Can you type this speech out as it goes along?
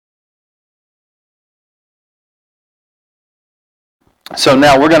So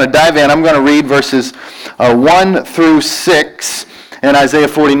now we're going to dive in. I'm going to read verses 1 through 6 in Isaiah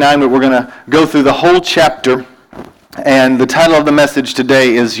 49, but we're going to go through the whole chapter. And the title of the message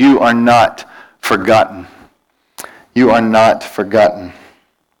today is You Are Not Forgotten. You are not forgotten.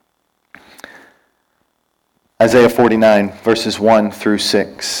 Isaiah 49, verses 1 through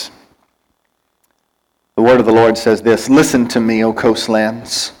 6. The word of the Lord says this, "Listen to me, O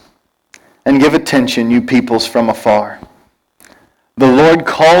coastlands, and give attention, you peoples from afar. The Lord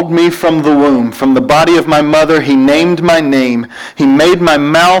called me from the womb, from the body of my mother. He named my name. He made my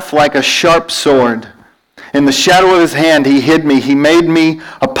mouth like a sharp sword. In the shadow of his hand he hid me. He made me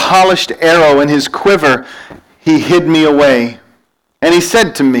a polished arrow. In his quiver he hid me away. And he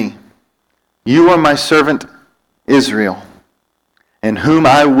said to me, You are my servant Israel, in whom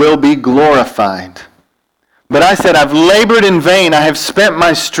I will be glorified. But I said, I've labored in vain. I have spent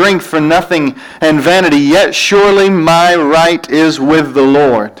my strength for nothing and vanity. Yet surely my right is with the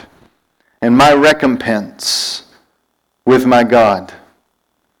Lord, and my recompense with my God.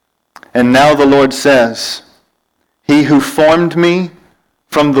 And now the Lord says, He who formed me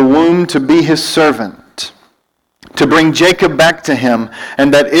from the womb to be his servant, to bring Jacob back to him,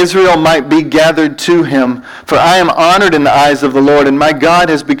 and that Israel might be gathered to him. For I am honored in the eyes of the Lord, and my God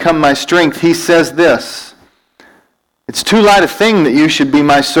has become my strength. He says this, It's too light a thing that you should be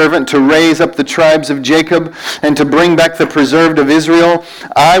my servant, to raise up the tribes of Jacob, and to bring back the preserved of Israel.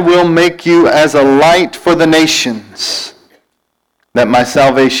 I will make you as a light for the nations, that my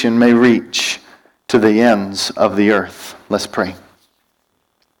salvation may reach to the ends of the earth." Let's pray.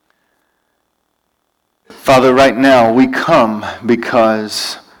 Father, right now we come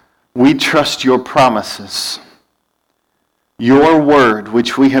because we trust your promises. Your word,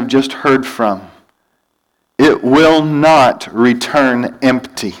 which we have just heard from, it will not return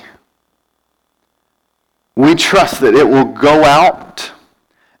empty. We trust that it will go out,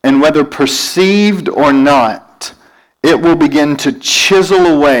 and whether perceived or not, it will begin to chisel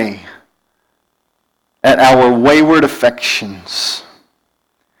away at our wayward affections.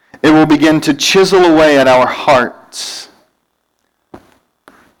 It will begin to chisel away at our hearts,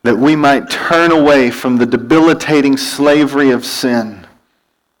 that we might turn away from the debilitating slavery of sin,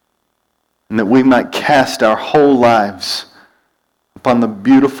 and that we might cast our whole lives upon the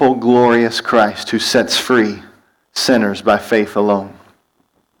beautiful, glorious Christ who sets free sinners by faith alone.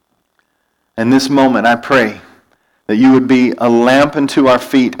 In this moment, I pray that you would be a lamp unto our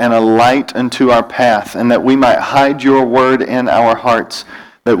feet and a light unto our path, and that we might hide your word in our hearts,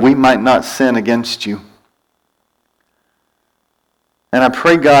 that we might not sin against you. And I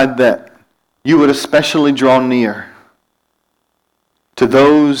pray, God, that you would especially draw near to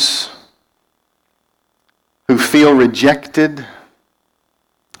those who feel rejected,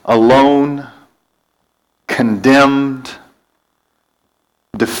 alone, condemned,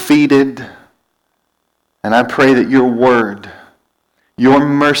 defeated. And I pray that your word, your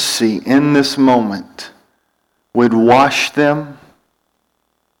mercy in this moment would wash them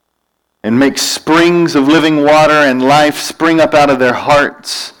and make springs of living water and life spring up out of their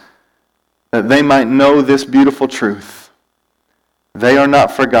hearts, that they might know this beautiful truth. They are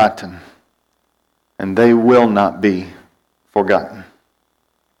not forgotten, and they will not be forgotten.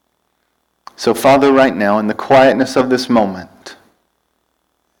 So, Father, right now, in the quietness of this moment,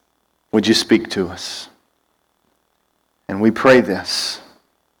 would you speak to us? And we pray this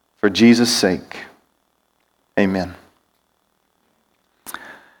for Jesus' sake. Amen.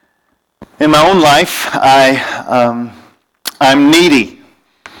 In my own life, I'm needy,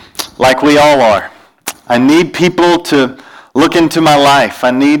 like we all are. I need people to look into my life. I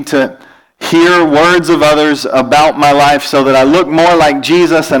need to hear words of others about my life so that I look more like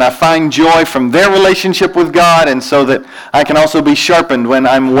Jesus and I find joy from their relationship with God, and so that I can also be sharpened when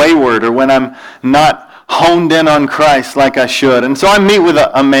I'm wayward or when I'm not honed in on Christ like I should. And so I meet with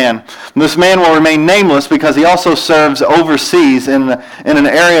a man. This man will remain nameless because he also serves overseas in an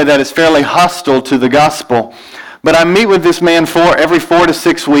area that is fairly hostile to the gospel. But I meet with this man every 4 to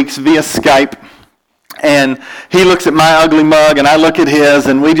 6 weeks via Skype. And he looks at my ugly mug and I look at his,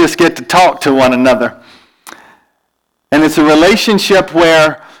 and we just get to talk to one another. And it's a relationship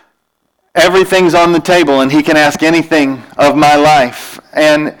where everything's on the table and he can ask anything of my life.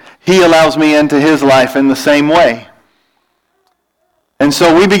 And he allows me into his life in the same way. And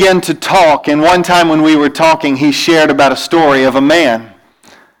so we began to talk, and one time when we were talking, he shared about a story of a man.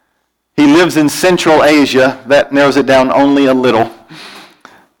 He lives in Central Asia. That narrows it down only a little.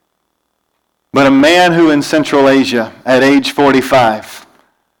 But a man who in Central Asia, at age 45,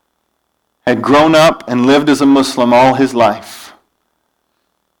 had grown up and lived as a Muslim all his life.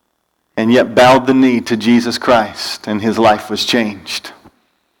 and yet bowed the knee to Jesus Christ, and his life was changed.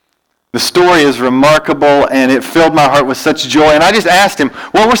 The story is remarkable, and it filled my heart with such joy. And I just asked him,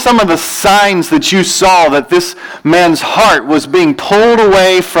 what were some of the signs that you saw that this man's heart was being pulled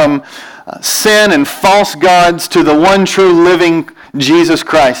away from sin and false gods to the one true living Jesus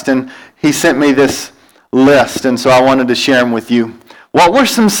Christ? And he sent me this list, and so I wanted to share them with you. What were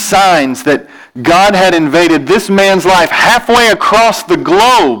some signs that God had invaded this man's life halfway across the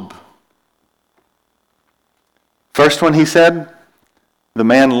globe? First one, he said, the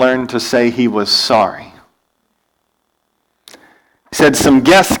man learned to say he was sorry. He said some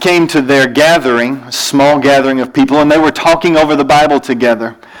guests came to their gathering, a small gathering of people, and they were talking over the Bible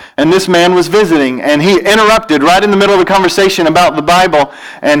together. And this man was visiting, and he interrupted right in the middle of the conversation about the Bible,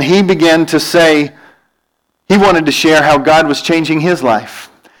 and he began to say he wanted to share how God was changing his life.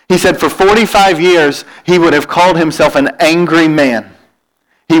 He said for 45 years, he would have called himself an angry man.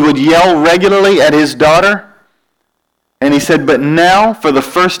 He would yell regularly at his daughter. And he said, but now, for the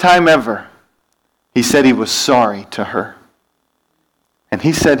first time ever, he said he was sorry to her. And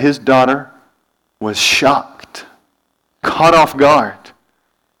he said his daughter was shocked, caught off guard,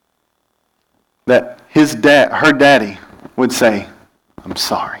 that her daddy would say, I'm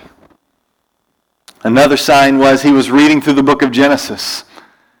sorry. Another sign was he was reading through the book of Genesis.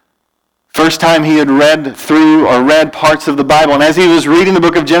 First time he had read through or read parts of the Bible. And as he was reading the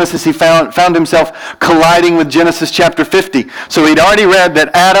book of Genesis, he found himself colliding with Genesis chapter 50. So he'd already read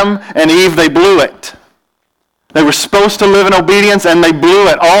that Adam and Eve, they blew it. They were supposed to live in obedience, and they blew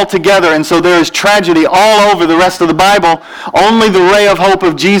it all together. And so there is tragedy all over the rest of the Bible. Only the ray of hope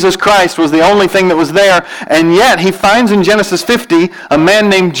of Jesus Christ was the only thing that was there. And yet he finds in Genesis 50 a man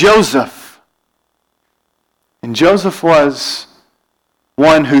named Joseph. And Joseph was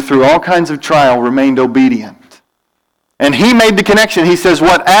one who through all kinds of trial remained obedient. And he made the connection. He says,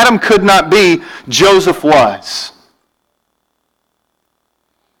 what Adam could not be, Joseph was.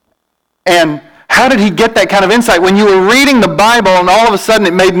 And how did he get that kind of insight? When you were reading the Bible and all of a sudden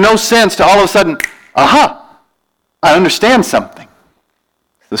it made no sense to all of a sudden, aha, I understand something.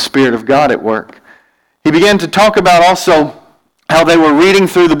 The Spirit of God at work. He began to talk about also how they were reading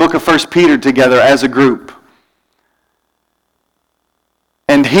through the book of 1 Peter together as a group.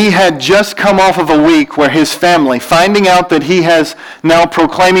 And he had just come off of a week where his family, finding out that he has now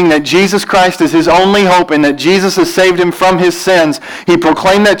proclaiming that Jesus Christ is his only hope and that Jesus has saved him from his sins, he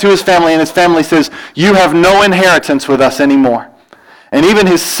proclaimed that to his family, and his family says, you have no inheritance with us anymore. And even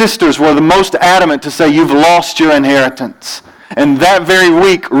his sisters were the most adamant to say, you've lost your inheritance. And that very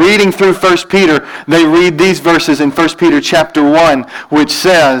week, reading through 1 Peter, they read these verses in 1 Peter chapter 1, which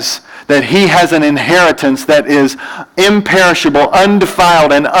says that he has an inheritance that is imperishable,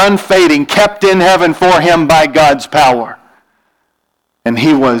 undefiled, and unfading, kept in heaven for him by God's power. And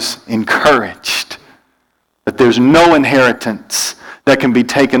he was encouraged that there's no inheritance that can be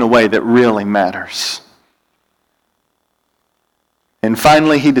taken away that really matters. And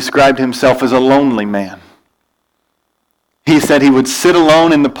finally, he described himself as a lonely man. He said he would sit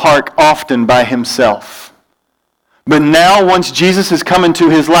alone in the park often by himself. But now, once Jesus has come into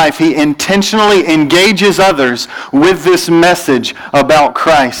his life, he intentionally engages others with this message about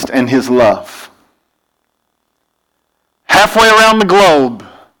Christ and his love. Halfway around the globe,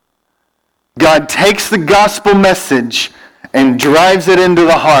 God takes the gospel message and drives it into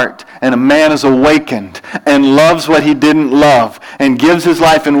the heart, and a man is awakened and loves what he didn't love and gives his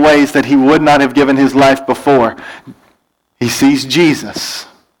life in ways that he would not have given his life before. He sees Jesus,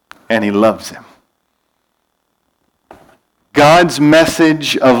 and he loves him. God's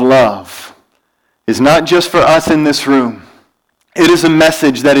message of love is not just for us in this room. It is a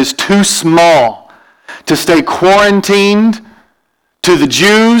message that is too small to stay quarantined to the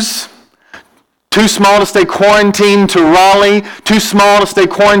Jews, too small to stay quarantined to Raleigh, too small to stay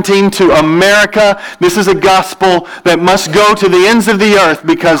quarantined to America. This is a gospel that must go to the ends of the earth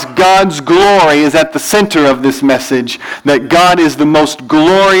because God's glory is at the center of this message, that God is the most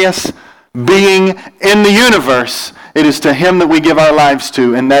glorious being in the universe. It is to him that we give our lives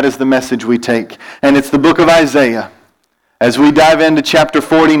to, and that is the message we take. And it's the book of Isaiah, as we dive into chapter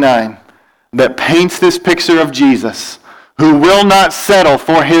 49, that paints this picture of Jesus, who will not settle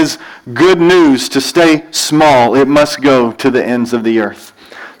for his good news to stay small. It must go to the ends of the earth.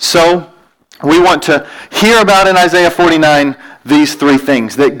 So, we want to hear about in Isaiah 49 these three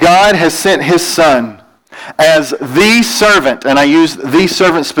things. That God has sent his Son as the servant, and I use the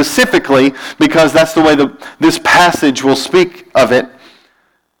servant specifically because that's the way this passage will speak of it.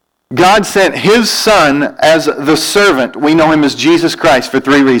 God sent his Son as the servant. We know him as Jesus Christ for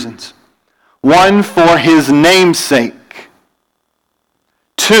three reasons. One, for his name's sake.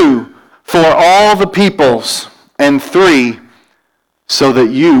 Two, for all the peoples, and 3, so that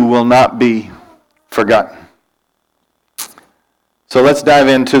you will not be forgotten. So let's dive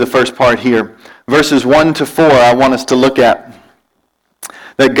into the first part here. Verses 1 to 4, I want us to look at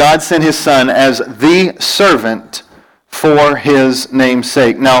that God sent his Son as the servant for his name's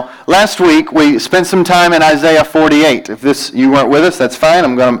sake. Now, last week we spent some time in Isaiah 48. If you weren't with us, that's fine.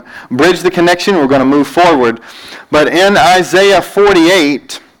 I'm going to bridge the connection. We're going to move forward. But in Isaiah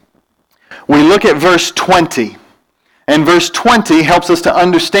 48, we look at verse 20. And verse 20 helps us to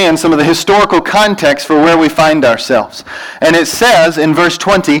understand some of the historical context for where we find ourselves. And it says in verse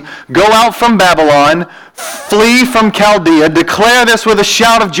 20, "Go out from Babylon, flee from Chaldea, declare this with a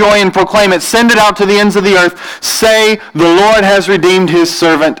shout of joy and proclaim it, send it out to the ends of the earth, say, the Lord has redeemed his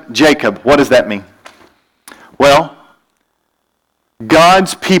servant Jacob." What does that mean? Well,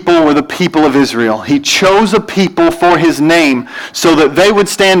 God's people were the people of Israel. He chose a people for his name so that they would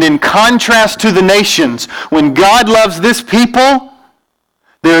stand in contrast to the nations. When God loves this people,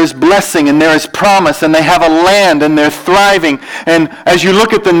 there is blessing and there is promise, and they have a land and they're thriving. And as you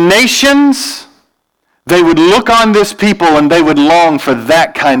look at the nations, they would look on this people and they would long for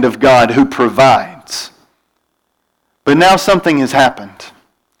that kind of God who provides. But now something has happened.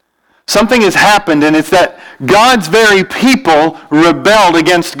 Something has happened, and it's that God's very people rebelled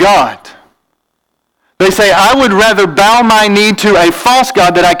against God. They say, "I would rather bow my knee to a false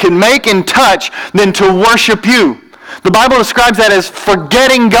god that I can make and touch than to worship you." The Bible describes that as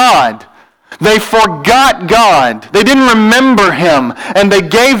forgetting God. They forgot God. They didn't remember him, and they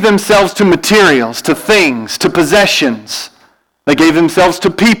gave themselves to materials, to things, to possessions. They gave themselves to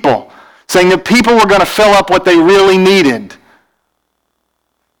people, saying that people were going to fill up what they really needed.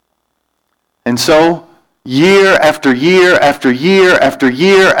 And so, year after year after year after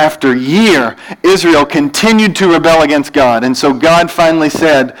year after year, Israel continued to rebel against God. And so God finally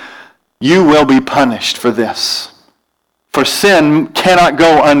said, "You will be punished for this. For sin cannot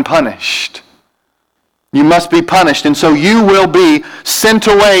go unpunished. You must be punished. And so you will be sent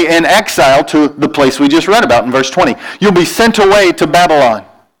away in exile to the place we just read about in verse 20. You'll be sent away to Babylon."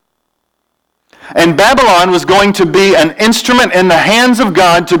 And Babylon was going to be an instrument in the hands of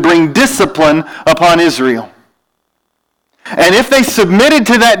God to bring discipline upon Israel. And if they submitted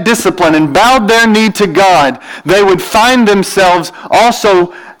to that discipline and bowed their knee to God, they would find themselves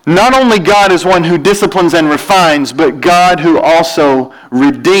also, not only God as one who disciplines and refines, but God who also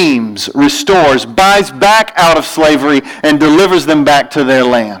redeems, restores, buys back out of slavery, and delivers them back to their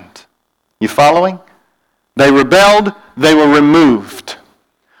land. You following? They rebelled, they were removed.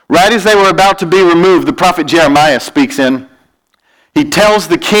 Right as they were about to be removed, the prophet Jeremiah speaks in. He tells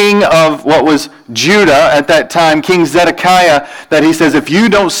the king of what was Judah at that time, King Zedekiah, that he says, if you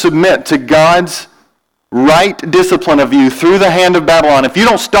don't submit to God's right discipline of you through the hand of Babylon, if you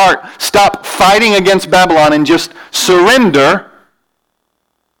don't stop fighting against Babylon and just surrender,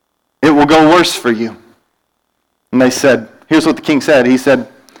 it will go worse for you. And they said, here's what the king said. He said,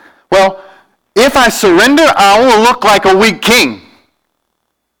 well, if I surrender, I will look like a weak king.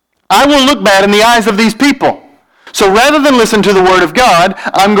 I will look bad in the eyes of these people. So rather than listen to the word of God,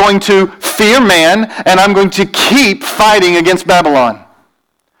 I'm going to fear man, and I'm going to keep fighting against Babylon.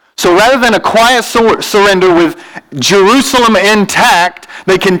 So rather than a quiet surrender with Jerusalem intact,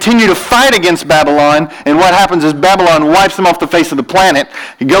 they continue to fight against Babylon, and what happens is Babylon wipes them off the face of the planet.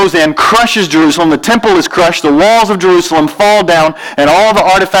 It goes in, crushes Jerusalem, the temple is crushed, the walls of Jerusalem fall down, and all the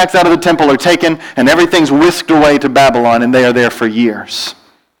artifacts out of the temple are taken, and everything's whisked away to Babylon, and they are there for years.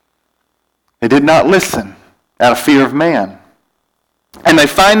 They did not listen out of fear of man. And they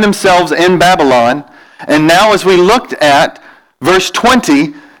find themselves in Babylon, and now as we looked at verse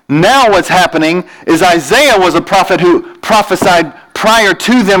 20, now what's happening is Isaiah was a prophet who prophesied prior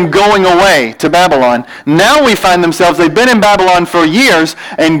to them going away to Babylon. Now we find themselves, they've been in Babylon for years,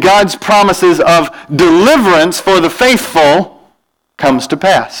 and God's promises of deliverance for the faithful comes to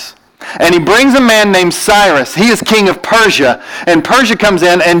pass. And he brings a man named Cyrus. He is king of Persia, and Persia comes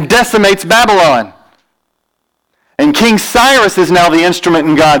in and decimates Babylon. And King Cyrus is now the instrument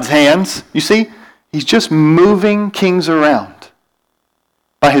in God's hands. You see, he's just moving kings around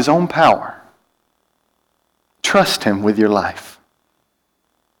by his own power. Trust him with your life.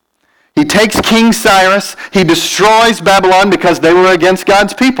 He takes King Cyrus, he destroys Babylon because they were against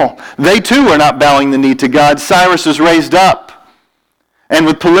God's people. They too were not bowing the knee to God. Cyrus is raised up. And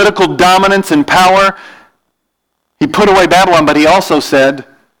with political dominance and power, he put away Babylon, but he also said,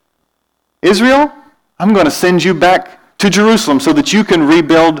 Israel, I'm going to send you back to Jerusalem so that you can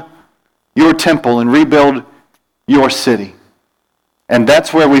rebuild your temple and rebuild your city. And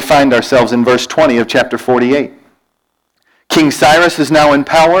that's where we find ourselves in verse 20 of chapter 48. King Cyrus is now in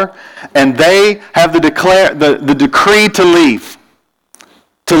power, and they have the decree to leave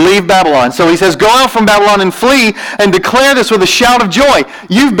Babylon. So he says, go out from Babylon and flee and declare this with a shout of joy.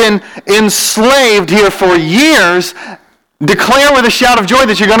 You've been enslaved here for years. Declare with a shout of joy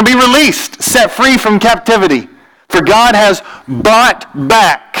that you're going to be released, set free from captivity. For God has bought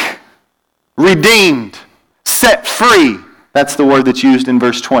back, redeemed, set free. That's the word that's used in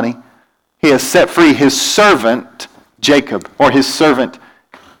verse 20. He has set free his servant Jacob, or his servant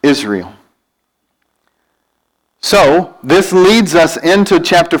Israel. So, this leads us into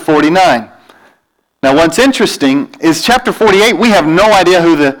chapter 49. Now, what's interesting is chapter 48, we have no idea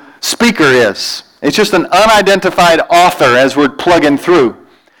who the speaker is. It's just an unidentified author as we're plugging through.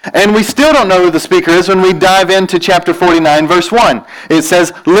 And we still don't know who the speaker is when we dive into chapter 49, verse 1. It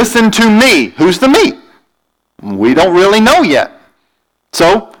says, listen to me. Who's the me? We don't really know yet.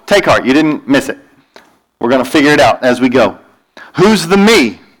 So, take heart. You didn't miss it. We're going to figure it out as we go. Who's the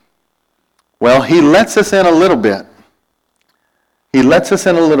me? Well, he lets us in a little bit. He lets us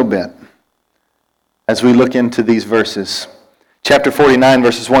in a little bit as we look into these verses. Chapter 49,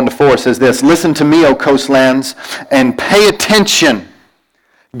 verses 1 to 4 says this, listen to me, O coastlands, and pay attention.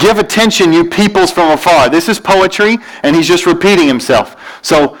 Give attention, you peoples from afar. This is poetry, and he's just repeating himself.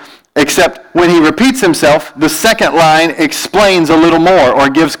 So, except when he repeats himself, the second line explains a little more or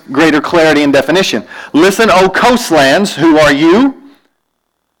gives greater clarity and definition. Listen, O coastlands, who are you?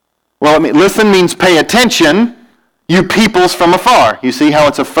 Well, listen means pay attention, you peoples from afar. You see how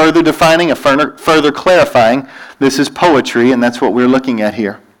it's a further defining, a further clarifying. This is poetry, and that's what we're looking at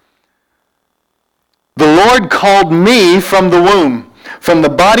here. The Lord called me from the womb. From the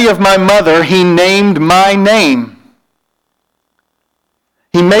body of my mother, he named my name.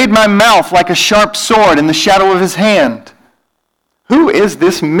 He made my mouth like a sharp sword in the shadow of his hand. Who is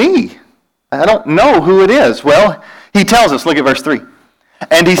this me? I don't know who it is. Well, he tells us, look at verse 3.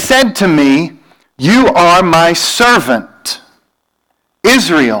 And he said to me, you are my servant,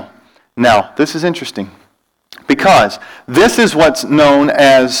 Israel. Now, this is interesting because this is what's known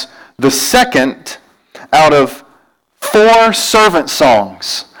as the second out of 4 servant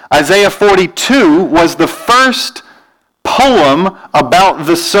songs. Isaiah 42 was the first poem about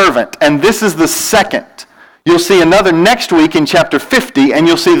the servant, and this is the second. You'll see another next week in chapter 50, and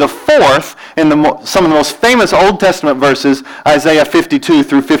you'll see the fourth in some of the most famous Old Testament verses, Isaiah 52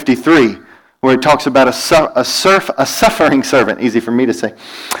 through 53, where it talks about a suffering servant, easy for me to say,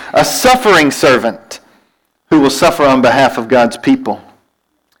 a suffering servant who will suffer on behalf of God's people.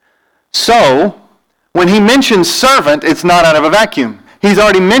 So, when he mentions servant, it's not out of a vacuum. He's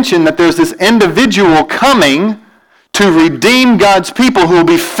already mentioned that there's this individual coming to redeem God's people who will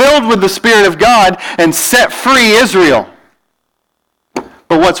be filled with the Spirit of God and set free Israel.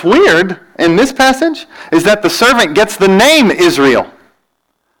 But what's weird in this passage is that the servant gets the name Israel.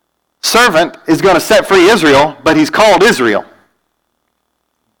 Servant is going to set free Israel, but he's called Israel.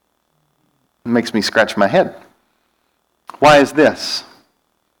 It makes me scratch my head. Why is this?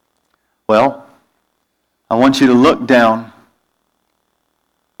 Well, I want you to look down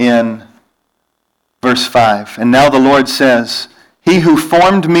in verse 5. And now the Lord says, he who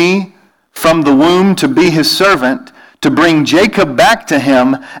formed me from the womb to be his servant, to bring Jacob back to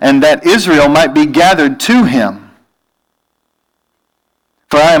him, and that Israel might be gathered to him.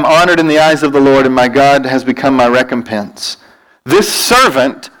 For I am honored in the eyes of the Lord, and my God has become my recompense. This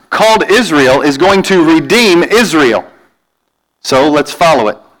servant called Israel is going to redeem Israel. So let's follow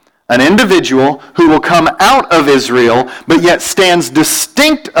it. An individual who will come out of Israel, but yet stands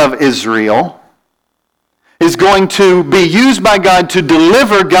distinct of Israel, is going to be used by God to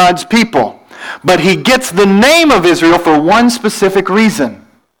deliver God's people. But he gets the name of Israel for one specific reason.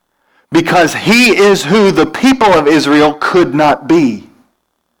 Because he is who the people of Israel could not be.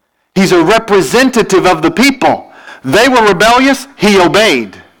 He's a representative of the people. They were rebellious, he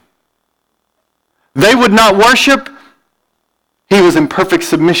obeyed. They would not worship, he was in perfect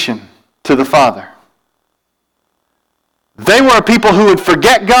submission to the Father. They were a people who would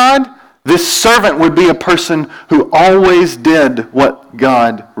forget God. This servant would be a person who always did what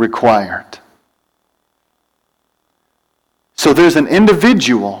God required. So there's an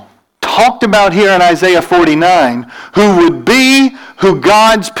individual talked about here in Isaiah 49 who would be who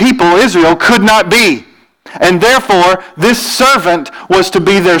God's people, Israel, could not be. And therefore, this servant was to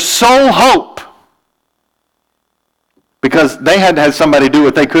be their sole hope. Because they had to have somebody do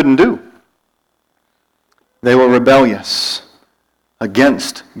what they couldn't do. They were rebellious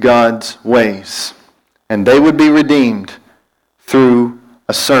against God's ways. And they would be redeemed through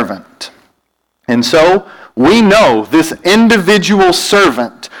a servant. And so, we know this individual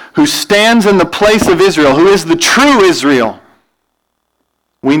servant who stands in the place of Israel, who is the true Israel,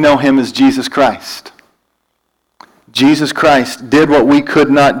 We know him as Jesus Christ. Jesus Christ did what we could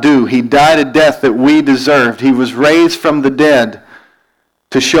not do. He died a death that we deserved. He was raised from the dead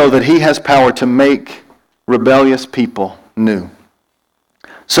to show that he has power to make rebellious people new.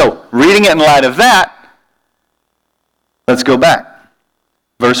 So, reading it in light of that, let's go back.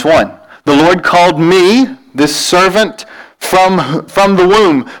 Verse 1. The Lord called me, this servant, from the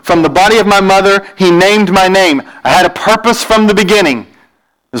womb, from the body of my mother. He named my name. I had a purpose from the beginning. It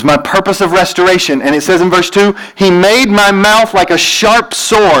was my purpose of restoration. And it says in verse 2, he made my mouth like a sharp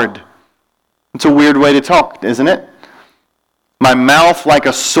sword. It's a weird way to talk, isn't it? My mouth like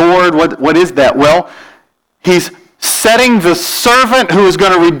a sword. What is that? Well, he's setting the servant who is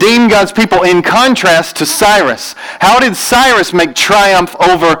going to redeem God's people in contrast to Cyrus. How did Cyrus make triumph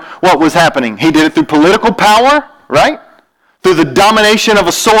over what was happening? He did it through political power, right? Through the domination of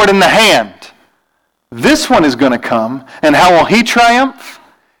a sword in the hand. This one is going to come, and how will he triumph?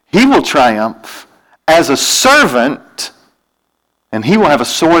 He will triumph as a servant, and he will have a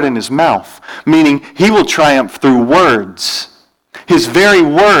sword in his mouth, meaning he will triumph through words. His very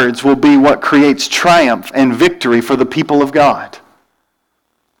words will be what creates triumph and victory for the people of God.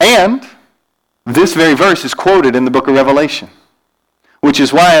 And this very verse is quoted in the book of Revelation, which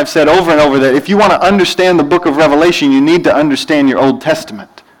is why I've said over and over that if you want to understand the book of Revelation, you need to understand your Old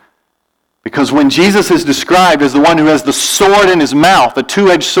Testament. Because when Jesus is described as the one who has the sword in his mouth, the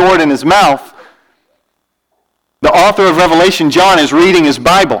two-edged sword in his mouth, the author of Revelation, John, is reading his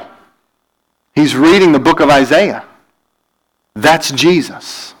Bible. He's reading the book of Isaiah. That's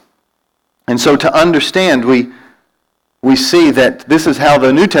Jesus. And so to understand, we see that this is how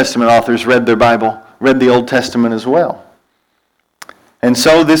the New Testament authors read their Bible, read the Old Testament as well. And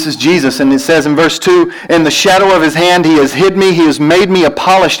so this is Jesus, and it says in verse 2, in the shadow of his hand he has hid me, he has made me a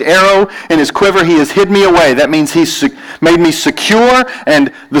polished arrow, in his quiver he has hid me away. That means he's made me secure,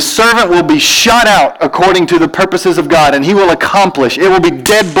 and the servant will be shot out according to the purposes of God, and he will accomplish, it will be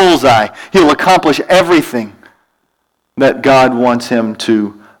dead bullseye. He will accomplish everything that God wants him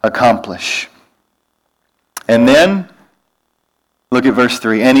to accomplish. And then, look at verse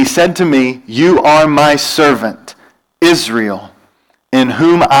 3. And he said to me, you are my servant, Israel, in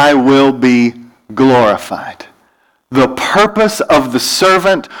whom I will be glorified. The purpose of the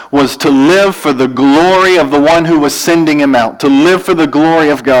servant was to live for the glory of the one who was sending him out, to live for the glory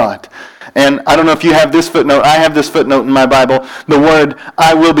of God. And I don't know if you have this footnote. I have this footnote in my Bible. The word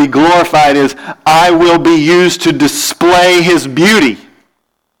I will be glorified is I will be used to display his beauty.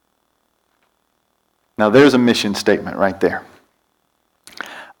 Now there's a mission statement right there.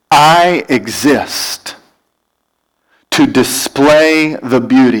 I exist to display the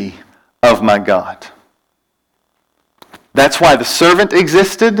beauty of my God. That's why the servant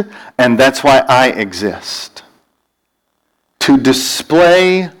existed, and that's why I exist. To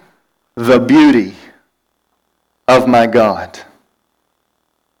display the beauty of my God.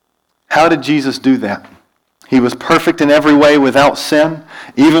 How did Jesus do that? He was perfect in every way without sin.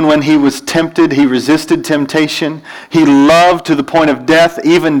 Even when he was tempted, he resisted temptation. He loved to the point of death,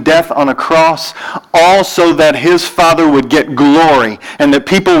 even death on a cross, all so that his Father would get glory and that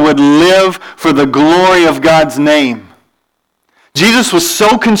people would live for the glory of God's name. Jesus was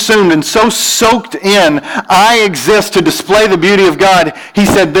so consumed and so soaked in, I exist to display the beauty of God. He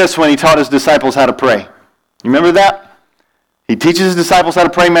said this when he taught his disciples how to pray. You remember that? He teaches his disciples how to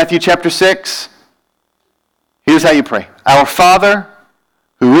pray, Matthew chapter 6. Here's how you pray. Our Father,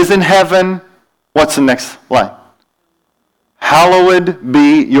 who is in heaven, what's the next line? Hallowed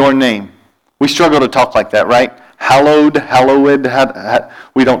be your name. We struggle to talk like that, right? Hallowed.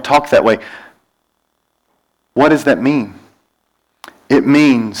 We don't talk that way. What does that mean? It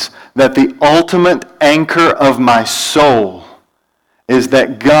means that the ultimate anchor of my soul is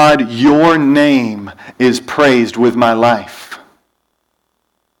that God, your name is praised with my life.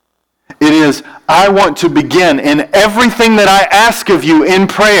 It is, I want to begin in everything that I ask of you in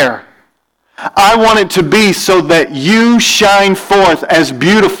prayer. I want it to be so that you shine forth as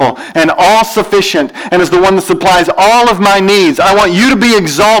beautiful and all-sufficient and as the one that supplies all of my needs. I want you to be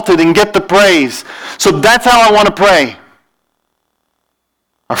exalted and get the praise. So that's how I want to pray.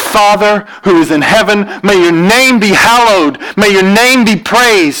 Our Father who is in heaven, may your name be hallowed. May your name be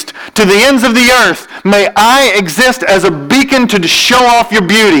praised to the ends of the earth. May I exist as a beacon to show off your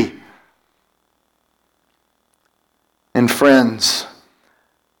beauty. And friends,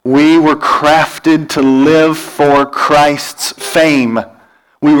 we were crafted to live for Christ's fame.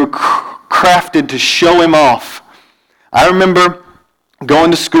 We were crafted to show him off. I remember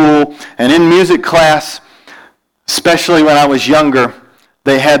going to school and in music class, especially when I was younger,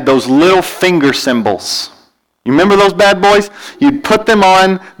 they had those little finger cymbals. You remember those bad boys? You'd put them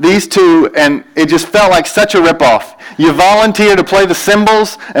on, these two, and it just felt like such a ripoff. You volunteer to play the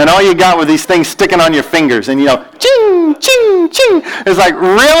cymbals, and all you got were these things sticking on your fingers, and ching, ching, ching. It's like,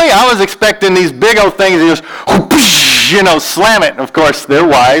 really? I was expecting these big old things, and just, slam it. Of course, they're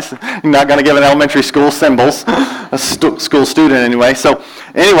wise. You're not going to give an elementary school cymbals, a school student anyway. So,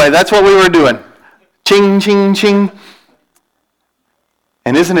 anyway, that's what we were doing. Ching, ching, ching.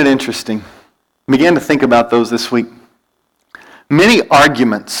 And isn't it interesting? I began to think about those this week. Many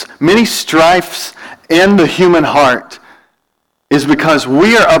arguments, many strifes in the human heart is because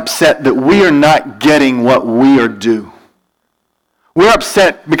we are upset that we are not getting what we are due. We're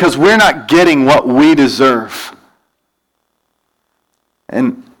upset because we're not getting what we deserve.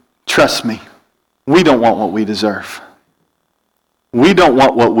 And trust me, we don't want what we deserve. We don't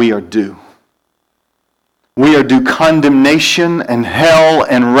want what we are due. We are due condemnation and hell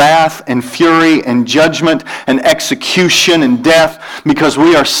and wrath and fury and judgment and execution and death because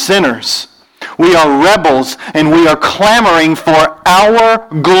we are sinners. We are rebels and we are clamoring for our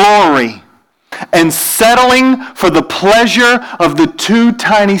glory and settling for the pleasure of the two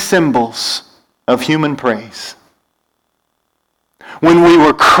tiny symbols of human praise. When we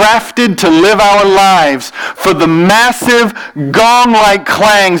were crafted to live our lives for the massive gong-like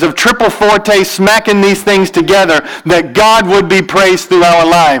clangs of triple forte smacking these things together, that God would be praised through our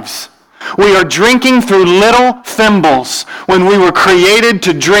lives. We are drinking through little thimbles when we were created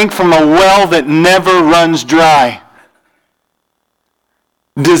to drink from a well that never runs dry.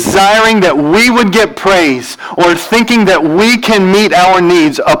 Desiring that we would get praise or thinking that we can meet our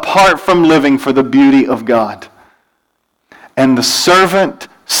needs apart from living for the beauty of God. And the servant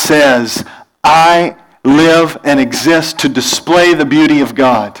says, I live and exist to display the beauty of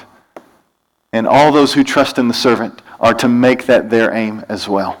God. And all those who trust in the servant are to make that their aim as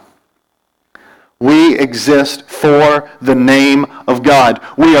well. We exist for the name of God.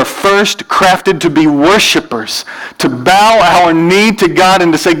 We are first crafted to be worshipers, to bow our knee to God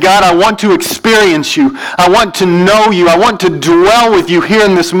and to say, God, I want to experience you. I want to know you. I want to dwell with you here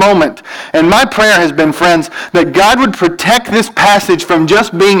in this moment. And my prayer has been, friends, that God would protect this passage from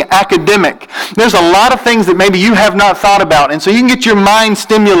just being academic. There's a lot of things that maybe you have not thought about, and so you can get your mind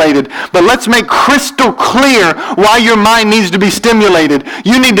stimulated. But let's make crystal clear why your mind needs to be stimulated.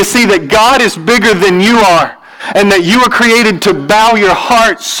 You need to see that God is bigger than you are, and that you are created to bow your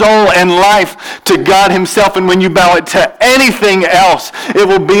heart, soul, and life to God himself. And when you bow it to anything else, it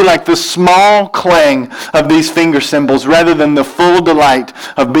will be like the small clang of these finger cymbals rather than the full delight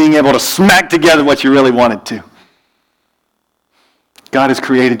of being able to smack together what you really wanted to. God has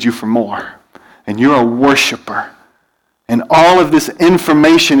created you for more, and you're a worshiper. And all of this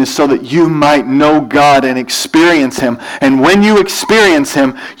information is so that you might know God and experience him. And when you experience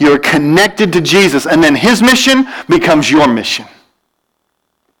him, you're connected to Jesus. And then his mission becomes your mission.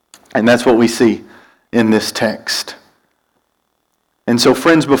 And that's what we see in this text. And so,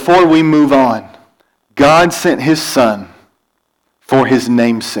 friends, before we move on, God sent his Son for his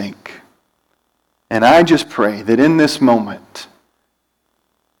name's sake. And I just pray that in this moment,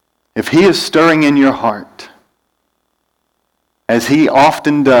 if he is stirring in your heart, as he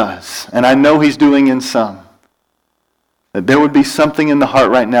often does, and I know he's doing in some, that there would be something in the heart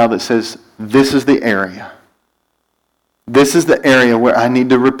right now that says, this is the area. This is the area where I need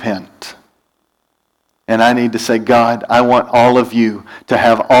to repent. And I need to say, God, I want all of you to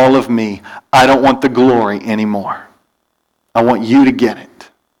have all of me. I don't want the glory anymore. I want you to get it.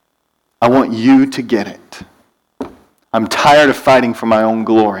 I want you to get it. I'm tired of fighting for my own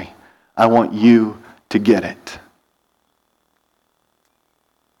glory. I want you to get it.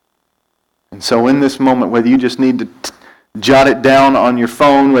 And so in this moment, whether you just need to jot it down on your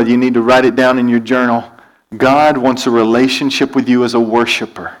phone, whether you need to write it down in your journal, God wants a relationship with you as a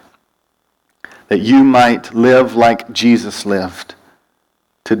worshiper, that you might live like Jesus lived,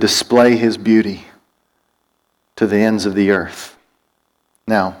 to display his beauty to the ends of the earth.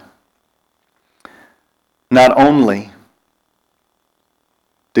 Now, not only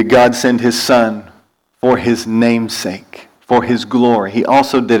did God send his Son for his name's sake, for his glory, he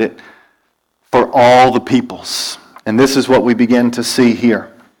also did it for all the peoples. And this is what we begin to see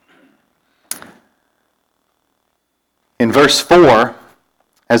here. In verse 4,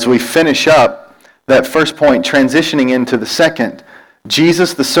 as we finish up that first point, transitioning into the second,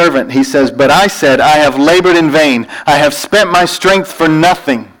 Jesus the servant, he says, but I said, I have labored in vain. I have spent my strength for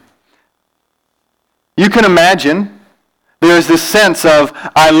nothing. You can imagine, there's this sense of,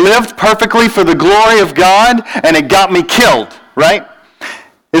 I lived perfectly for the glory of God, and it got me killed, right?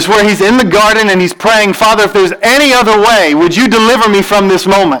 Is where he's in the garden and he's praying, Father, if there's any other way, would you deliver me from this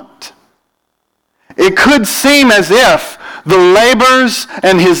moment? It could seem as if the labors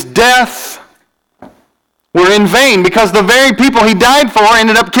and his death were in vain because the very people he died for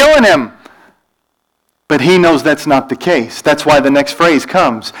ended up killing him. But he knows that's not the case. That's why the next phrase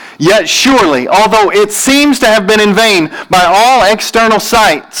comes. Yet surely, although it seems to have been in vain by all external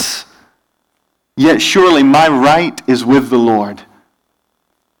sights, yet surely my right is with the Lord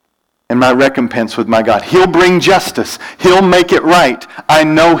and my recompense with my God. He'll bring justice. He'll make it right. I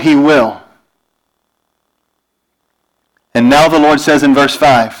know he will. And now the Lord says in verse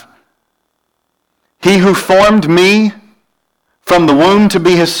 5, He who formed me from the womb to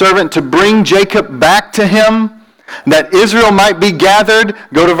be his servant, to bring Jacob back to him, that Israel might be gathered.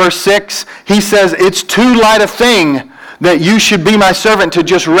 Go to verse 6. He says, it's too light a thing that you should be my servant to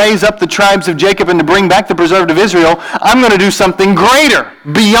just raise up the tribes of Jacob and to bring back the preserved of Israel. I'm going to do something greater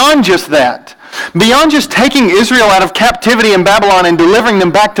beyond just that. Beyond just taking Israel out of captivity in Babylon and delivering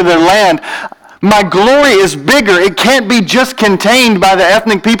them back to their land. My glory is bigger. It can't be just contained by the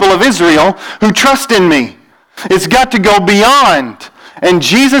ethnic people of Israel who trust in me. It's got to go beyond. And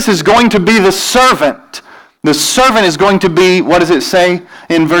Jesus is going to be the servant. The servant is going to be, what does it say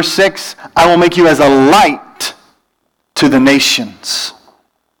in verse 6? I will make you as a light to the nations,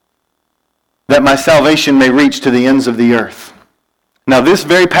 that my salvation may reach to the ends of the earth. Now this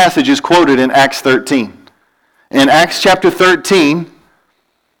very passage is quoted in Acts 13. In Acts chapter 13,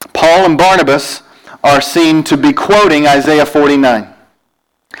 Paul and Barnabas are seen to be quoting Isaiah 49.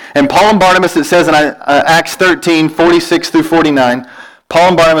 And Paul and Barnabas, it says in Acts 13, 46 through 49, Paul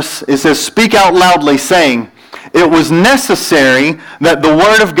and Barnabas, it says, speak out loudly, saying, it was necessary that the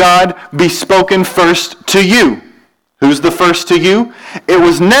word of God be spoken first to you. Who's the first to you? It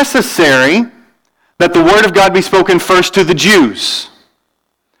was necessary that the word of God be spoken first to the Jews.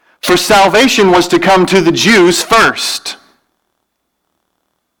 For salvation was to come to the Jews first.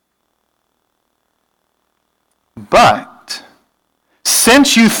 But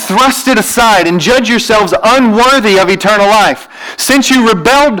since you thrust it aside and judge yourselves unworthy of eternal life, since you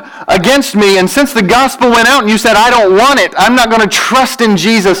rebelled against me, and since the gospel went out and you said, I don't want it, I'm not going to trust in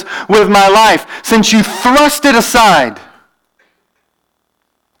Jesus with my life, since you thrust it aside,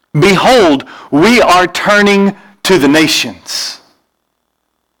 behold, we are turning to the nations.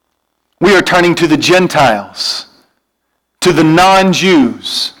 We are turning to the Gentiles, to the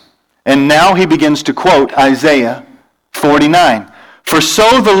non-Jews. And now he begins to quote Isaiah 49. For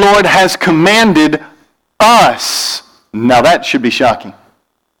so the Lord has commanded us. Now that should be shocking.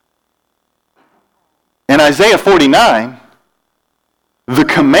 In Isaiah 49, the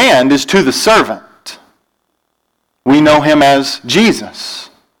command is to the servant. We know him as Jesus.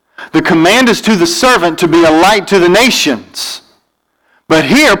 The command is to the servant to be a light to the nations. But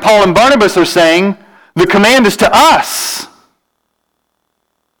here, Paul and Barnabas are saying, the command is to us.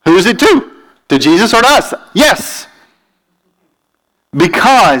 Who is it to? To Jesus or to us? Yes.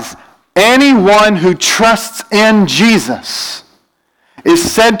 Because anyone who trusts in Jesus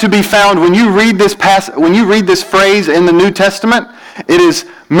is said to be found, when you read this phrase in the New Testament, it is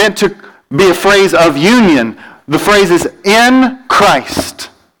meant to be a phrase of union. The phrase is in Christ.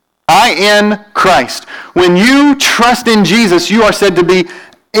 I in Christ. When you trust in Jesus, you are said to be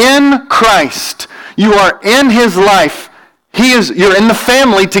in Christ. You are in his life. You're in the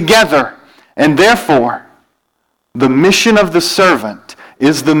family together. And therefore, the mission of the servant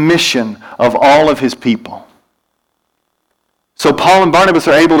is the mission of all of his people. So Paul and Barnabas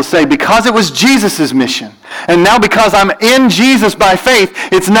are able to say, because it was Jesus' mission, and now because I'm in Jesus by faith,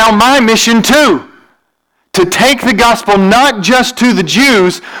 it's now my mission too. To take the gospel not just to the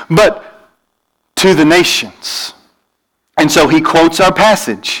Jews, but to the nations. And so he quotes our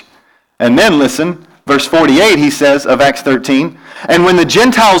passage. And then listen, verse 48, he says of Acts 13, and when the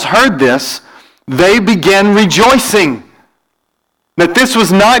Gentiles heard this, they began rejoicing. That this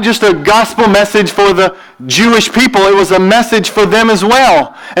was not just a gospel message for the Jewish people, it was a message for them as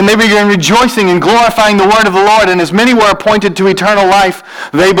well. And they began rejoicing and glorifying the word of the Lord, and as many were appointed to eternal life,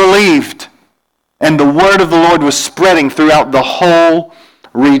 they believed. And the word of the Lord was spreading throughout the whole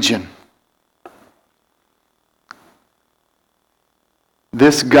region.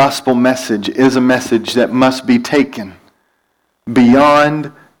 This gospel message is a message that must be taken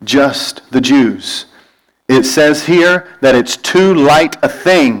beyond just the Jews. It says here that it's too light a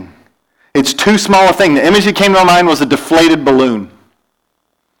thing. It's too small a thing. The image that came to my mind was a deflated balloon.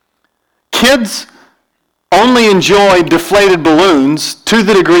 Kids only enjoy deflated balloons to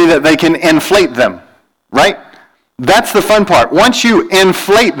the degree that they can inflate them, right? That's the fun part. Once you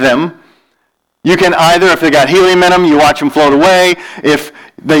inflate them, you can either, if they got helium in them, you watch them float away. If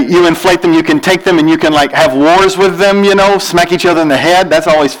You inflate them, you can take them and you can like have wars with them, smack each other in the head. That's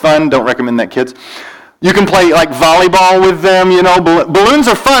always fun. Don't recommend that, kids. You can play like volleyball with them, Balloons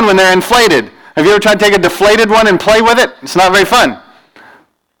are fun when they're inflated. Have you ever tried to take a deflated one and play with it? It's not very fun.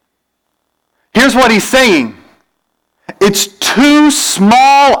 Here's what he's saying. It's too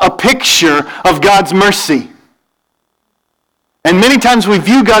small a picture of God's mercy. And many times we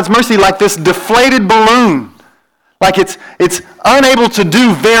view God's mercy like this deflated balloon. Like it's unable to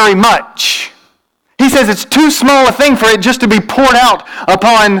do very much. He says it's too small a thing for it just to be poured out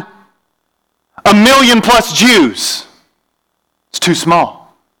upon 1 million plus Jews. It's too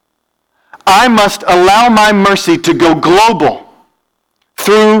small. I must allow my mercy to go global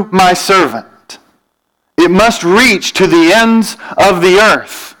through my servant. It must reach to the ends of the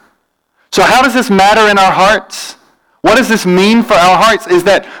earth. So how does this matter in our hearts? What does this mean for our hearts? Is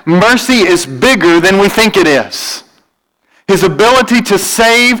that mercy is bigger than we think it is. His ability to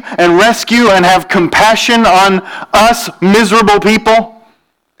save and rescue and have compassion on us miserable people,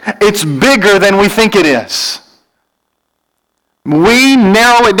 it's bigger than we think it is. We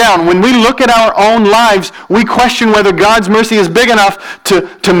narrow it down. When we look at our own lives, we question whether God's mercy is big enough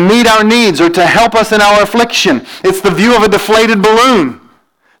to meet our needs or to help us in our affliction. It's the view of a deflated balloon.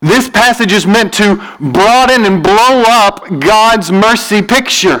 This passage is meant to broaden and blow up God's mercy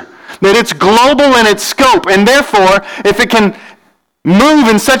picture. That it's global in its scope, and therefore, if it can move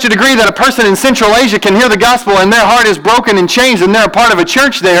in such a degree that a person in Central Asia can hear the gospel and their heart is broken and changed and they're a part of a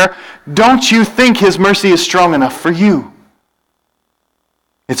church there, don't you think his mercy is strong enough for you?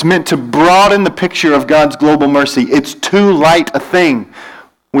 It's meant to broaden the picture of God's global mercy. It's too light a thing.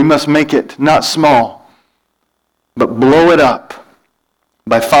 We must make it not small, but blow it up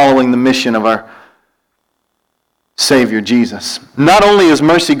by following the mission of our Savior Jesus. Not only is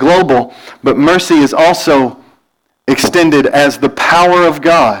mercy global, but mercy is also extended as the power of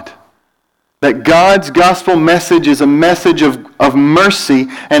God. That God's gospel message is a message of mercy,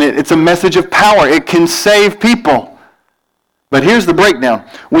 and it's a message of power. It can save people. But here's the breakdown.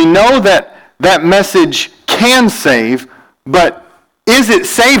 We know that that message can save, but is it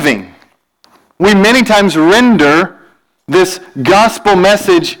saving? We many times render this gospel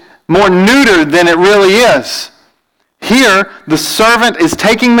message more neutered than it really is. Here, the servant is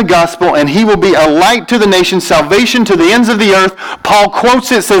taking the gospel, and he will be a light to the nations, salvation to the ends of the earth. Paul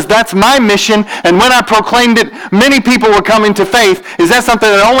quotes it, says, that's my mission, and when I proclaimed it, many people were coming to faith. Is that something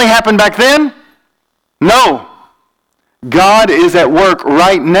that only happened back then? No. God is at work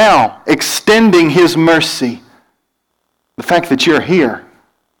right now, extending his mercy. The fact that you're here,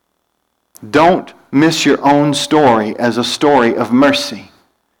 don't miss your own story as a story of mercy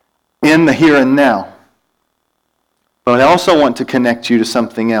in the here and now. But I also want to connect you to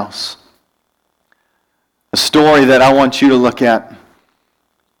something else. A story that I want you to look at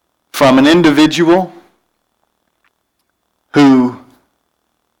from an individual who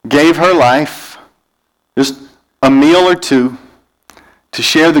gave her life, just a meal or two, to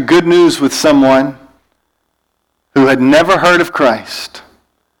share the good news with someone who had never heard of Christ.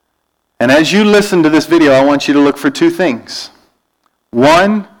 And as you listen to this video, I want you to look for two things.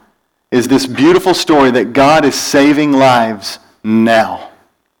 One is this beautiful story that God is saving lives now.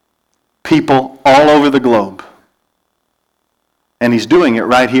 People all over the globe. And he's doing it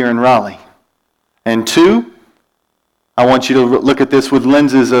right here in Raleigh. And two, I want you to look at this with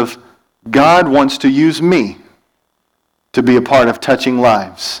lenses of God wants to use me to be a part of touching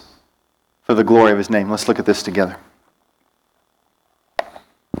lives for the glory of his name. Let's look at this together.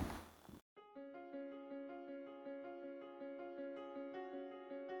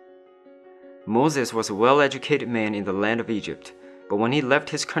 Moses was a well-educated man in the land of Egypt, but when he left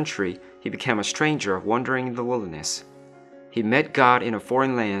his country, he became a stranger wandering in the wilderness. He met God in a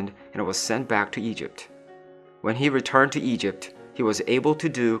foreign land and was sent back to Egypt. When he returned to Egypt, he was able to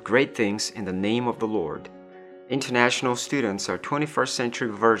do great things in the name of the Lord. International students are 21st century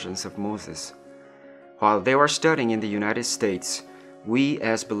versions of Moses. While they were studying in the United States, we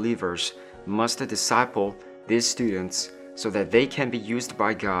as believers must disciple these students so that they can be used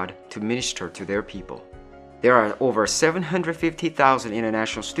by God to minister to their people. There are over 750,000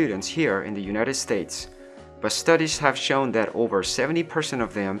 international students here in the United States, but studies have shown that over 70%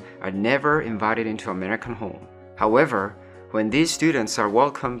 of them are never invited into American home. However, when these students are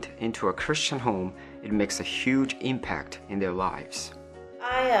welcomed into a Christian home, it makes a huge impact in their lives.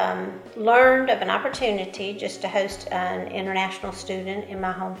 I learned of an opportunity just to host an international student in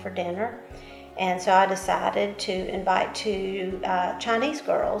my home for dinner. And so I decided to invite two Chinese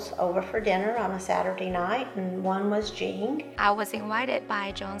girls over for dinner on a Saturday night, and one was Jean. I was invited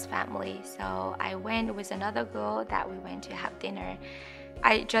by John's family, so I went with another girl that we went to have dinner.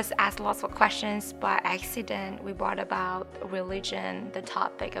 I just asked lots of questions. By accident, we brought about religion, the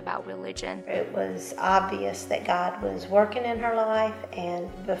topic about religion. It was obvious that God was working in her life, and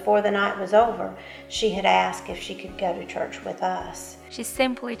before the night was over, she had asked if she could go to church with us. She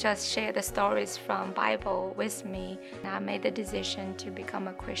simply just shared the stories from Bible with me. I made the decision to become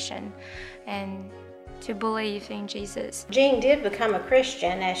a Christian and to believe in Jesus. Jean did become a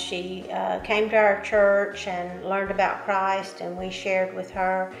Christian as she came to our church and learned about Christ, and we shared with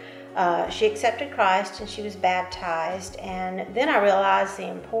her. She accepted Christ and she was baptized, and then I realized the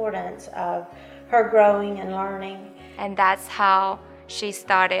importance of her growing and learning. And that's how she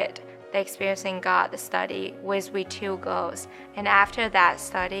started the Experiencing God study with We Two Girls. And after that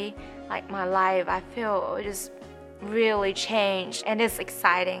study, like my life, I feel it just really changed, and it's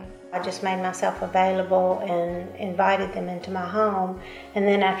exciting. I just made myself available and invited them into my home. And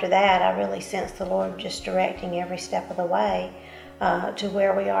then after that, I really sensed the Lord just directing every step of the way to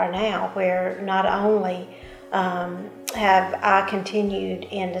where we are now, where not only have I continued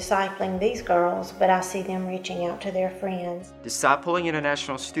in discipling these girls, but I see them reaching out to their friends. Discipling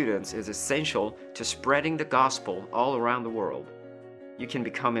international students is essential to spreading the gospel all around the world. You can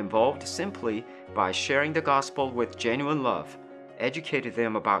become involved simply by sharing the gospel with genuine love, educating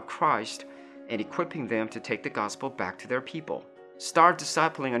them about Christ, and equipping them to take the gospel back to their people. Start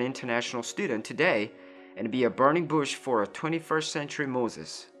discipling an international student today and be a burning bush for a 21st century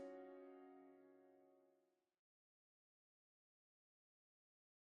Moses.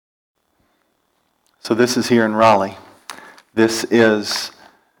 So this is here in Raleigh. This is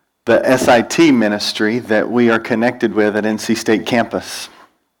the SIT ministry that we are connected with at NC State campus.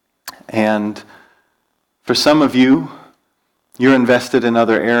 And for some of you, you're invested in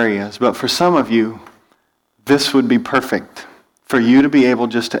other areas, but for some of you, this would be perfect for you to be able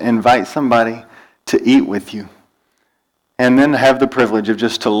just to invite somebody to eat with you and then have the privilege of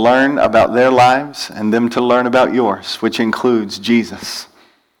just to learn about their lives and them to learn about yours, which includes Jesus.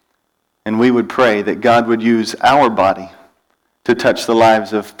 And we would pray that God would use our body to touch the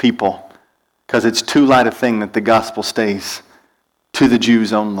lives of people, because it's too light a thing that the gospel stays to the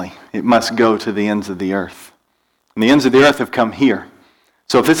Jews only. It must go to the ends of the earth. And the ends of the earth have come here.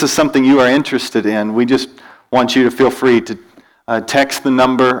 So if this is something you are interested in, we just want you to feel free to text the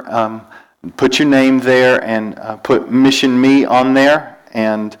number, put your name there, and put Mission Me on there.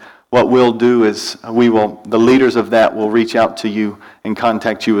 And what we'll do is the leaders of that will reach out to you and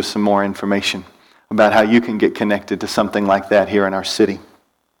contact you with some more information about how you can get connected to something like that here in our city.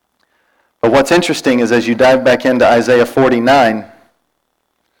 But what's interesting is as you dive back into Isaiah 49,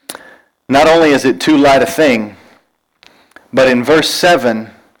 not only is it too light a thing, but in verse 7,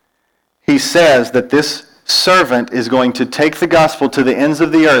 he says that this servant is going to take the gospel to the ends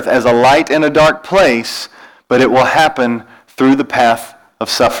of the earth as a light in a dark place, but it will happen through the path of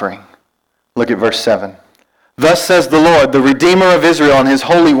suffering. Look at verse 7. Thus says the Lord, the Redeemer of Israel and his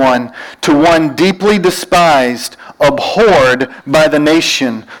Holy One, to one deeply despised, abhorred by the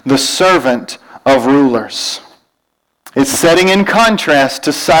nation, the servant of rulers. It's setting in contrast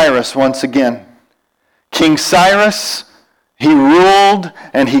to Cyrus once again. King Cyrus, he ruled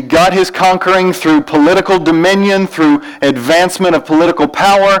and he got his conquering through political dominion, through advancement of political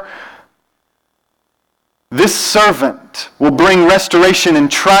power. This servant will bring restoration and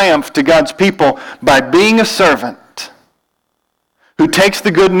triumph to God's people by being a servant who takes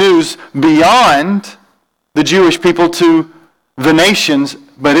the good news beyond the Jewish people to the nations,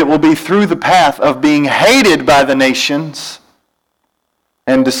 but it will be through the path of being hated by the nations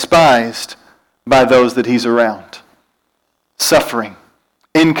and despised by those that he's around. Suffering,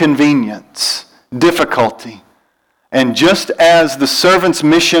 inconvenience, difficulty. And just as the servant's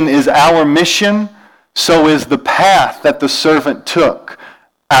mission is our mission, so is the path that the servant took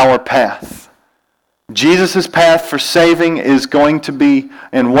our path. Jesus' path for saving is going to be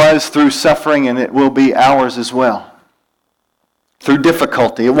and was through suffering, and it will be ours as well. Through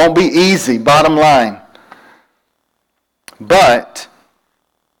difficulty. It won't be easy, bottom line. But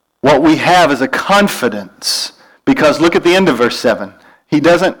what we have is a confidence, because look at the end of verse 7. He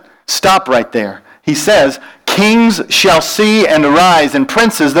doesn't stop right there. He says, kings shall see and arise, and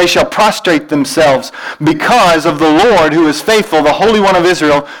princes, they shall prostrate themselves because of the Lord who is faithful, the Holy One of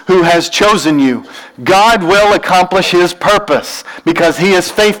Israel, who has chosen you. God will accomplish his purpose because he is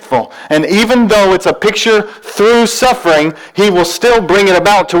faithful. And even though it's a picture through suffering, he will still bring it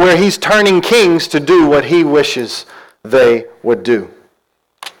about to where he's turning kings to do what he wishes they would do.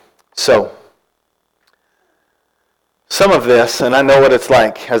 So, some of this, and I know what it's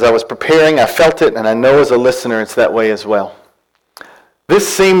like. As I was preparing, I felt it, and I know as a listener it's that way as well. This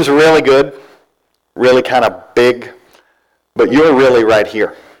seems really good, really kind of big, But you're really right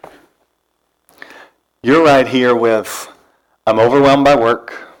here. You're right here with, I'm overwhelmed by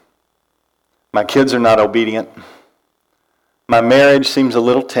work. My kids are not obedient. My marriage seems a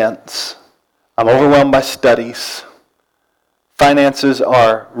little tense. I'm overwhelmed by studies. Finances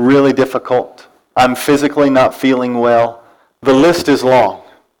are really difficult. I'm physically not feeling well. The list is long.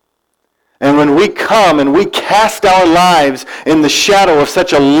 And when we come and we cast our lives in the shadow of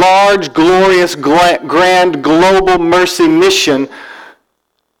such a large, glorious, grand, global mercy mission,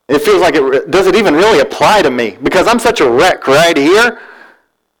 it feels like does it even really apply to me? Because I'm such a wreck right here.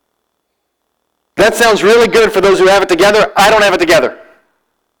 That sounds really good for those who have it together. I don't have it together.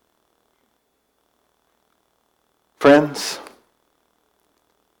 Friends,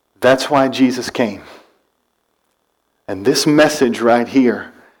 that's why Jesus came. And this message right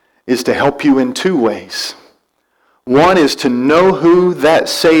here is to help you in two ways. One is to know who that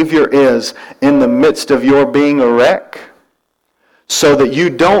Savior is in the midst of your being a wreck, so that you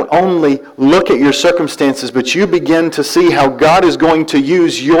don't only look at your circumstances, but you begin to see how God is going to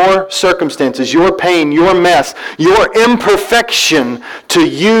use your circumstances, your pain, your mess, your imperfection to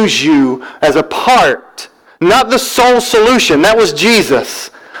use you as a part, not the sole solution, that was Jesus,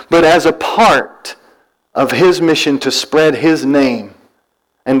 but as a part of His mission to spread His name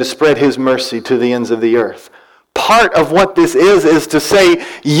and to spread His mercy to the ends of the earth. Part of what this is to say,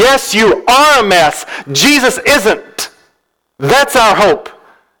 yes, you are a mess. Jesus isn't. That's our hope.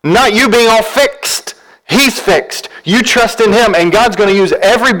 Not you being all fixed. He's fixed. You trust in Him, and God's going to use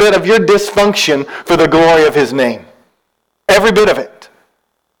every bit of your dysfunction for the glory of His name. Every bit of it.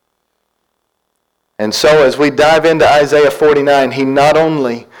 And so as we dive into Isaiah 49, He not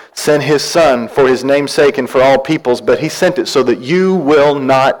only sent His Son for His name's sake and for all peoples, but He sent it so that you will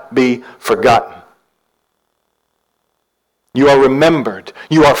not be forgotten. You are remembered.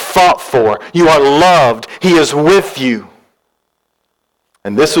 You are fought for. You are loved. He is with you.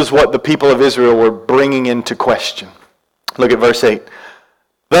 And this was what the people of Israel were bringing into question. Look at verse 8.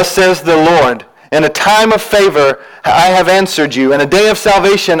 Thus says the Lord, in a time of favor I have answered you, in a day of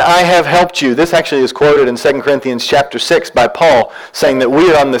salvation I have helped you. This actually is quoted in 2 Corinthians chapter 6 by Paul, saying that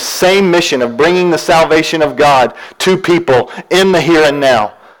we are on the same mission of bringing the salvation of God to people in the here and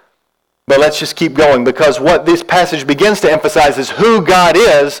now. But let's just keep going, because what this passage begins to emphasize is who God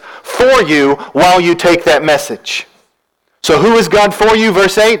is for you while you take that message. So who is God for you?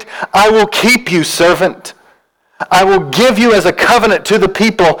 Verse 8, I will keep you, servant. I will give you as a covenant to the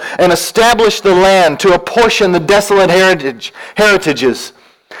people and establish the land to apportion the desolate heritages.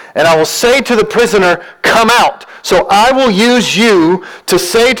 And I will say to the prisoner, come out. So I will use you to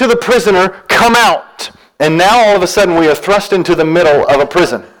say to the prisoner, come out. And now all of a sudden we are thrust into the middle of a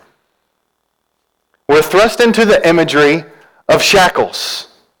prison. We're thrust into the imagery of shackles,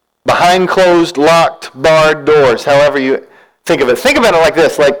 behind closed, locked, barred doors, however you think of it. Think about it like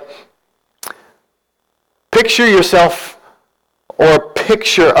this, like picture yourself or a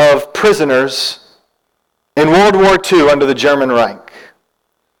picture of prisoners in World War II under the German Reich.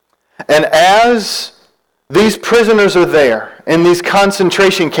 And as these prisoners are there in these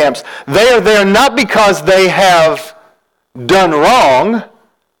concentration camps, they are there not because they have done wrong.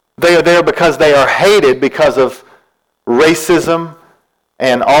 They are there because they are hated because of racism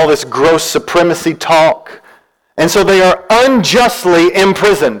and all this gross supremacy talk. And so they are unjustly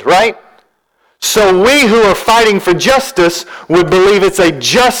imprisoned, right? So we who are fighting for justice would believe it's a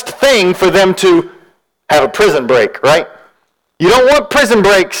just thing for them to have a prison break, right? You don't want prison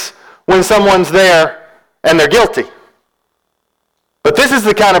breaks when someone's there and they're guilty. But this is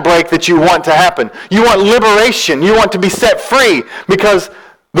the kind of break that you want to happen. You want liberation. You want to be set free, because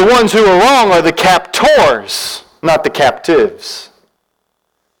the ones who are wrong are the captors, not the captives.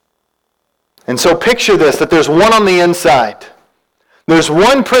 And so picture this, that there's one on the inside. There's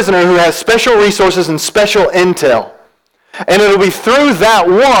one prisoner who has special resources and special intel. And it'll be through that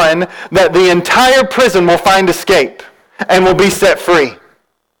one that the entire prison will find escape and will be set free.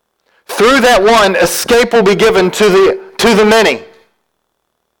 Through that one, escape will be given to the many.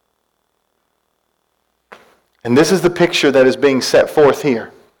 And this is the picture that is being set forth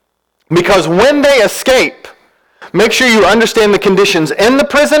here. Because when they escape, make sure you understand the conditions in the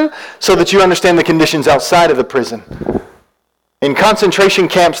prison so that you understand the conditions outside of the prison. In concentration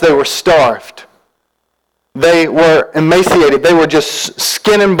camps, they were starved. They were emaciated. They were just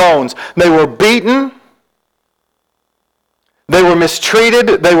skin and bones. They were beaten. They were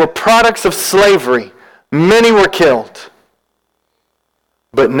mistreated. They were products of slavery. Many were killed.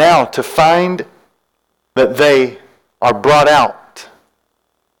 But now to find that they are brought out,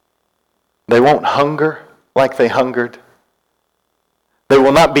 they won't hunger like they hungered. They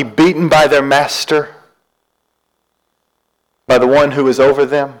will not be beaten by their master. by the one who is over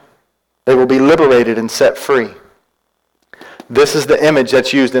them. They will be liberated and set free. This is the image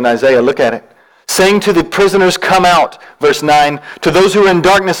that's used in Isaiah. Look at it. Saying to the prisoners, come out, verse 9, to those who are in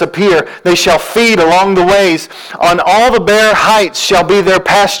darkness appear, they shall feed along the ways. On all the bare heights shall be their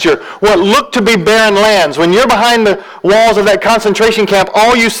pasture. What look to be barren lands. When you're behind the walls of that concentration camp,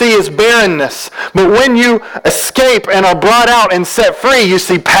 all you see is barrenness. But when you escape and are brought out and set free, you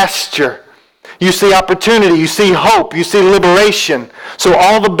see pasture. You see opportunity. You see hope. You see liberation. So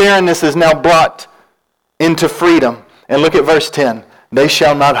all the barrenness is now brought into freedom. And look at verse 10. They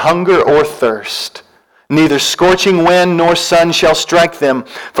shall not hunger or thirst. Neither scorching wind nor sun shall strike them.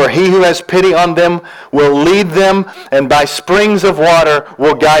 For he who has pity on them will lead them, and by springs of water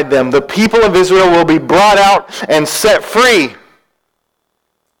will guide them. The people of Israel will be brought out and set free.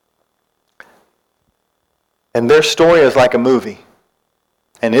 And their story is like a movie.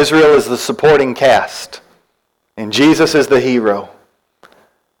 And Israel is the supporting cast. And Jesus is the hero.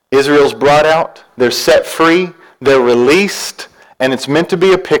 Israel's brought out. They're set free. They're released. And it's meant to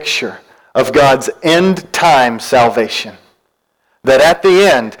be a picture of God's end-time salvation. That at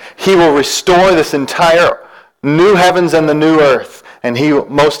the end, He will restore this entire new heavens and the new earth. And He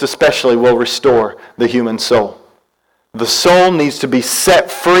most especially will restore the human soul. The soul needs to be set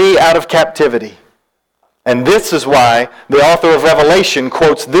free out of captivity. And this is why the author of Revelation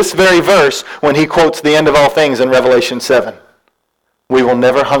quotes this very verse when he quotes the end of all things in Revelation 7. We will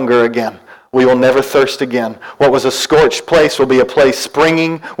never hunger again. We will never thirst again. What was a scorched place will be a place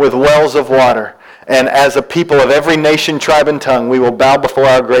springing with wells of water. And as a people of every nation, tribe, and tongue, we will bow before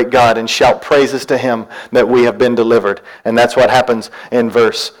our great God and shout praises to Him that we have been delivered. And that's what happens in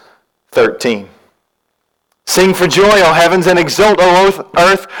verse 13. Sing for joy, O heavens, and exult, O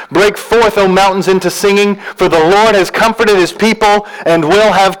earth. Break forth, O mountains, into singing, for the Lord has comforted His people and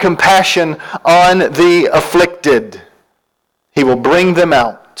will have compassion on the afflicted. He will bring them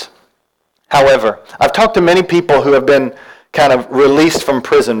out. However, I've talked to many people who have been kind of released from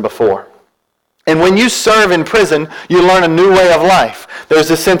prison before. And when you serve in prison, you learn a new way of life.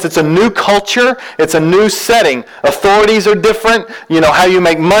 There's a sense it's a new culture, it's a new setting. Authorities are different, how you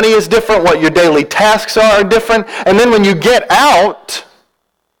make money is different, what your daily tasks are different. And then when you get out,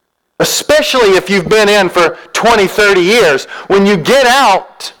 especially if you've been in for 20, 30 years, when you get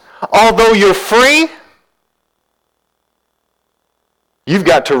out, although you're free, you've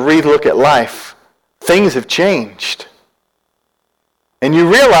got to relook at life. Things have changed. And you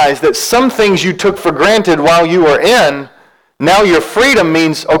realize that some things you took for granted while you were in, now your freedom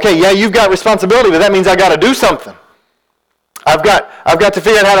means, okay, yeah, you've got responsibility, but that means I got to do something. I've got to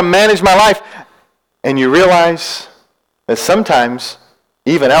figure out how to manage my life. And you realize that sometimes,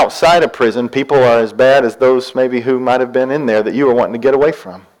 even outside of prison, people are as bad as those maybe who might have been in there that you were wanting to get away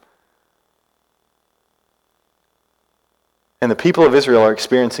from. And the people of Israel are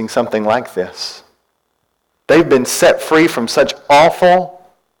experiencing something like this. They've been set free from such awful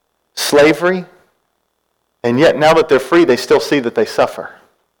slavery, and yet now that they're free, they still see that they suffer.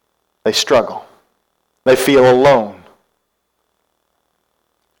 They struggle. They feel alone.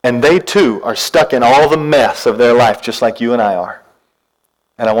 And they too are stuck in all the mess of their life, just like you and I are.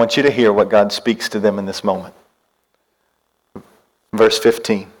 And I want you to hear what God speaks to them in this moment. Verse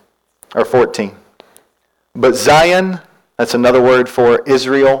 14. But Zion, that's another word for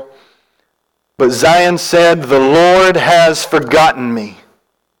Israel. But Zion said, the Lord has forgotten me,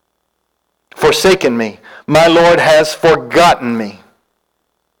 forsaken me. My Lord has forgotten me.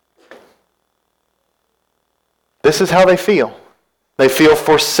 This is how they feel. They feel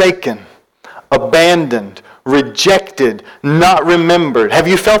forsaken, abandoned, rejected, not remembered. Have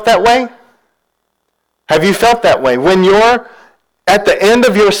you felt that way? Have you felt that way? When you're at the end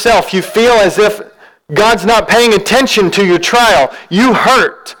of yourself, you feel as if God's not paying attention to your trial. You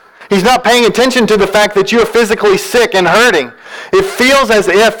hurt. He's not paying attention to the fact that you are physically sick and hurting. It feels as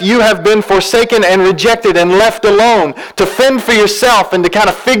if you have been forsaken and rejected and left alone to fend for yourself and to kind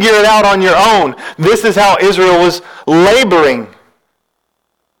of figure it out on your own. This is how Israel was laboring.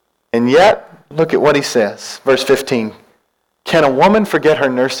 And yet, look at what he says. Verse 15. Can a woman forget her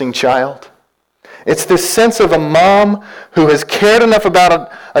nursing child? It's this sense of a mom who has cared enough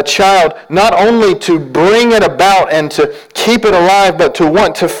about a child not only to bring it about and to keep it alive, but to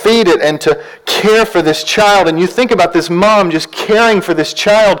want to feed it and to care for this child. And you think about this mom just caring for this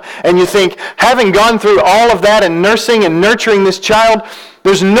child, and you think, having gone through all of that and nursing and nurturing this child,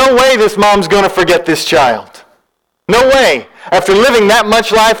 there's no way this mom's going to forget this child. No way. After living that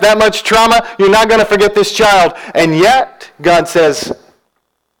much life, that much trauma, you're not going to forget this child. And yet, God says,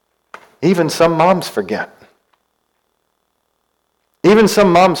 even some moms forget. Even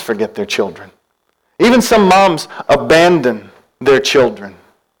some moms forget their children. Even some moms abandon their children,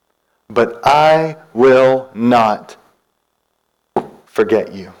 but I will not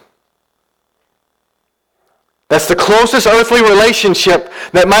forget you. That's the closest earthly relationship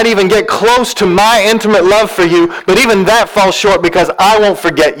that might even get close to my intimate love for you, but even that falls short because I won't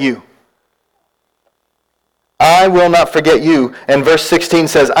forget you. I will not forget you. And verse 16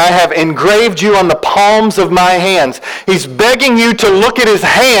 says, I have engraved you on the palms of my hands. He's begging you to look at his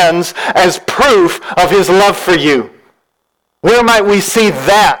hands as proof of his love for you. Where might we see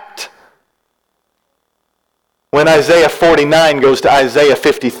that? When Isaiah 49 goes to Isaiah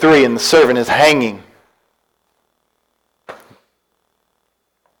 53 and the servant is hanging.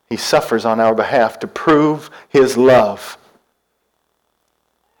 He suffers on our behalf to prove his love.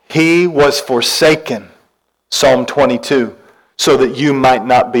 He was forsaken, Psalm 22, so that you might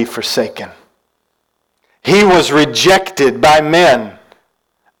not be forsaken. He was rejected by men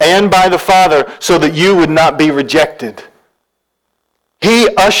and by the Father so that you would not be rejected. He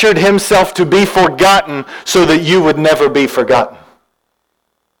ushered himself to be forgotten so that you would never be forgotten.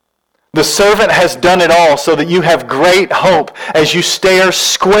 The servant has done it all so that you have great hope as you stare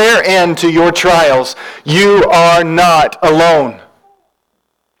square into your trials. You are not alone.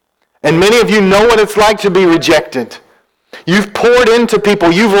 And many of you know what it's like to be rejected. You've poured into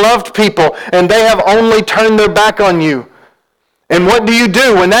people, you've loved people, and they have only turned their back on you. And what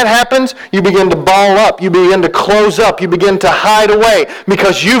do? When that happens, you begin to ball up, you begin to close up, you begin to hide away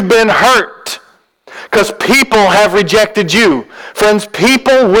because you've been hurt. Because people have rejected you. Friends,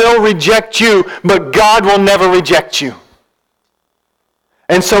 people will reject you, but God will never reject you.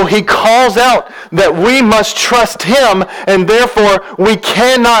 And so he calls out that we must trust him, and therefore we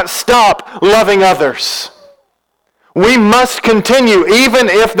cannot stop loving others. We must continue, even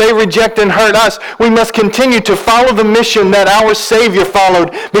if they reject and hurt us, we must continue to follow the mission that our Savior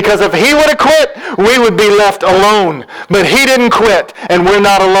followed. Because if he would have quit, we would be left alone. But he didn't quit, and we're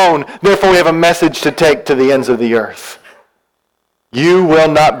not alone. Therefore, we have a message to take to the ends of the earth. You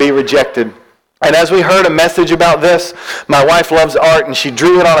will not be rejected. And as we heard a message about this, my wife loves art, and she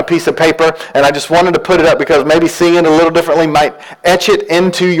drew it on a piece of paper, and I just wanted to put it up because maybe seeing it a little differently might etch it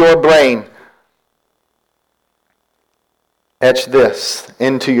into your brain. Etch this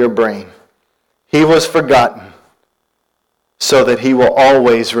into your brain. He was forgotten so that he will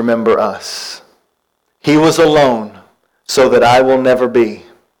always remember us. He was alone so that I will never be.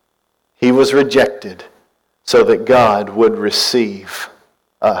 He was rejected so that God would receive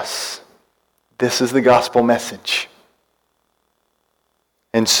us. This is the gospel message.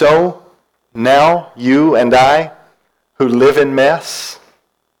 And so, now you and I, who live in mess,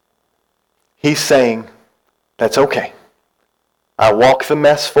 he's saying, that's okay. I walk the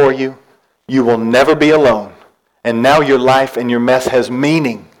mess for you. You will never be alone. And now your life and your mess has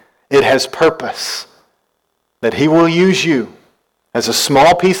meaning. It has purpose. That he will use you as a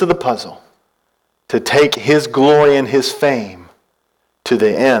small piece of the puzzle to take his glory and his fame to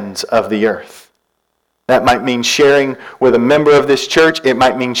the ends of the earth. That might mean sharing with a member of this church. It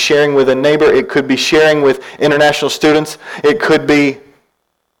might mean sharing with a neighbor. It could be sharing with international students. It could be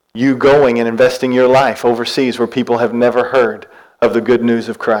you going and investing your life overseas where people have never heard of the good news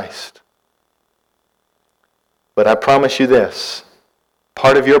of Christ. But I promise you this,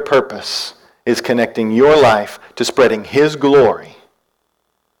 part of your purpose is connecting your life to spreading his glory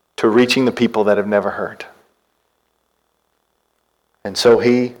to reaching the people that have never heard. And so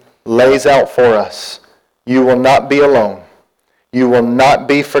he lays out for us, you will not be alone. You will not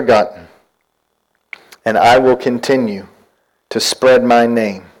be forgotten. And I will continue to spread my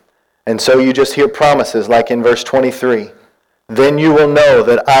name. And so you just hear promises like in verse 23. Then you will know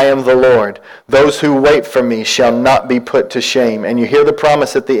that I am the Lord. Those who wait for me shall not be put to shame. And you hear the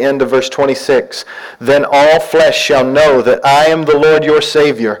promise at the end of verse 26. Then all flesh shall know that I am the Lord your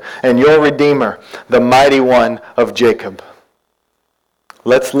Savior and your Redeemer, the mighty one of Jacob.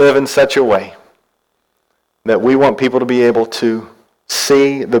 Let's live in such a way that we want people to be able to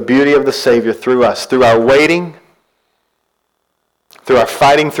see the beauty of the Savior through us, through our waiting, through our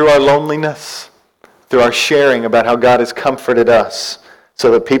fighting through our loneliness, through our sharing about how God has comforted us,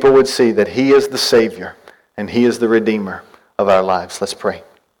 so that people would see that he is the Savior and he is the Redeemer of our lives. Let's pray.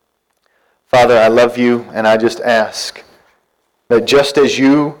 Father, I love you, and I just ask that just as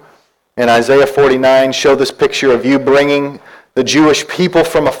you in Isaiah 49 show this picture of you bringing the Jewish people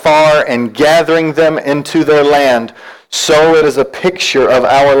from afar and gathering them into their land, so it is a picture of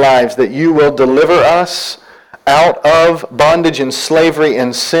our lives that you will deliver us out of bondage and slavery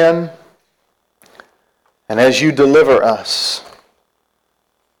and sin. And as you deliver us,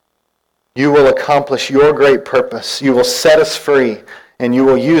 you will accomplish your great purpose. You will set us free, and you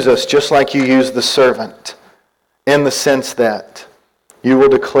will use us just like you used the servant in the sense that you will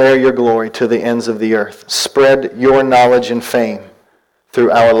declare your glory to the ends of the earth. Spread your knowledge and fame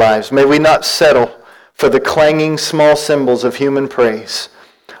through our lives. May we not settle for the clanging small cymbals of human praise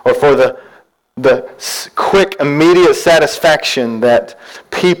or for the quick, immediate satisfaction that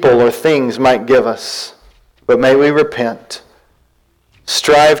people or things might give us. But may we repent,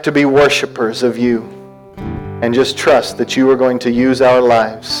 strive to be worshipers of you, and just trust that you are going to use our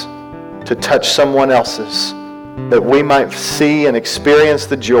lives to touch someone else's, that we might see and experience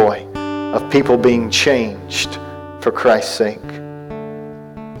the joy of people being changed for Christ's sake.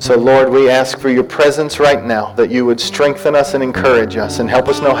 So Lord, we ask for your presence right now, that you would strengthen us and encourage us and help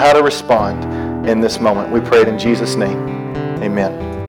us know how to respond in this moment. We pray it in Jesus' name. Amen.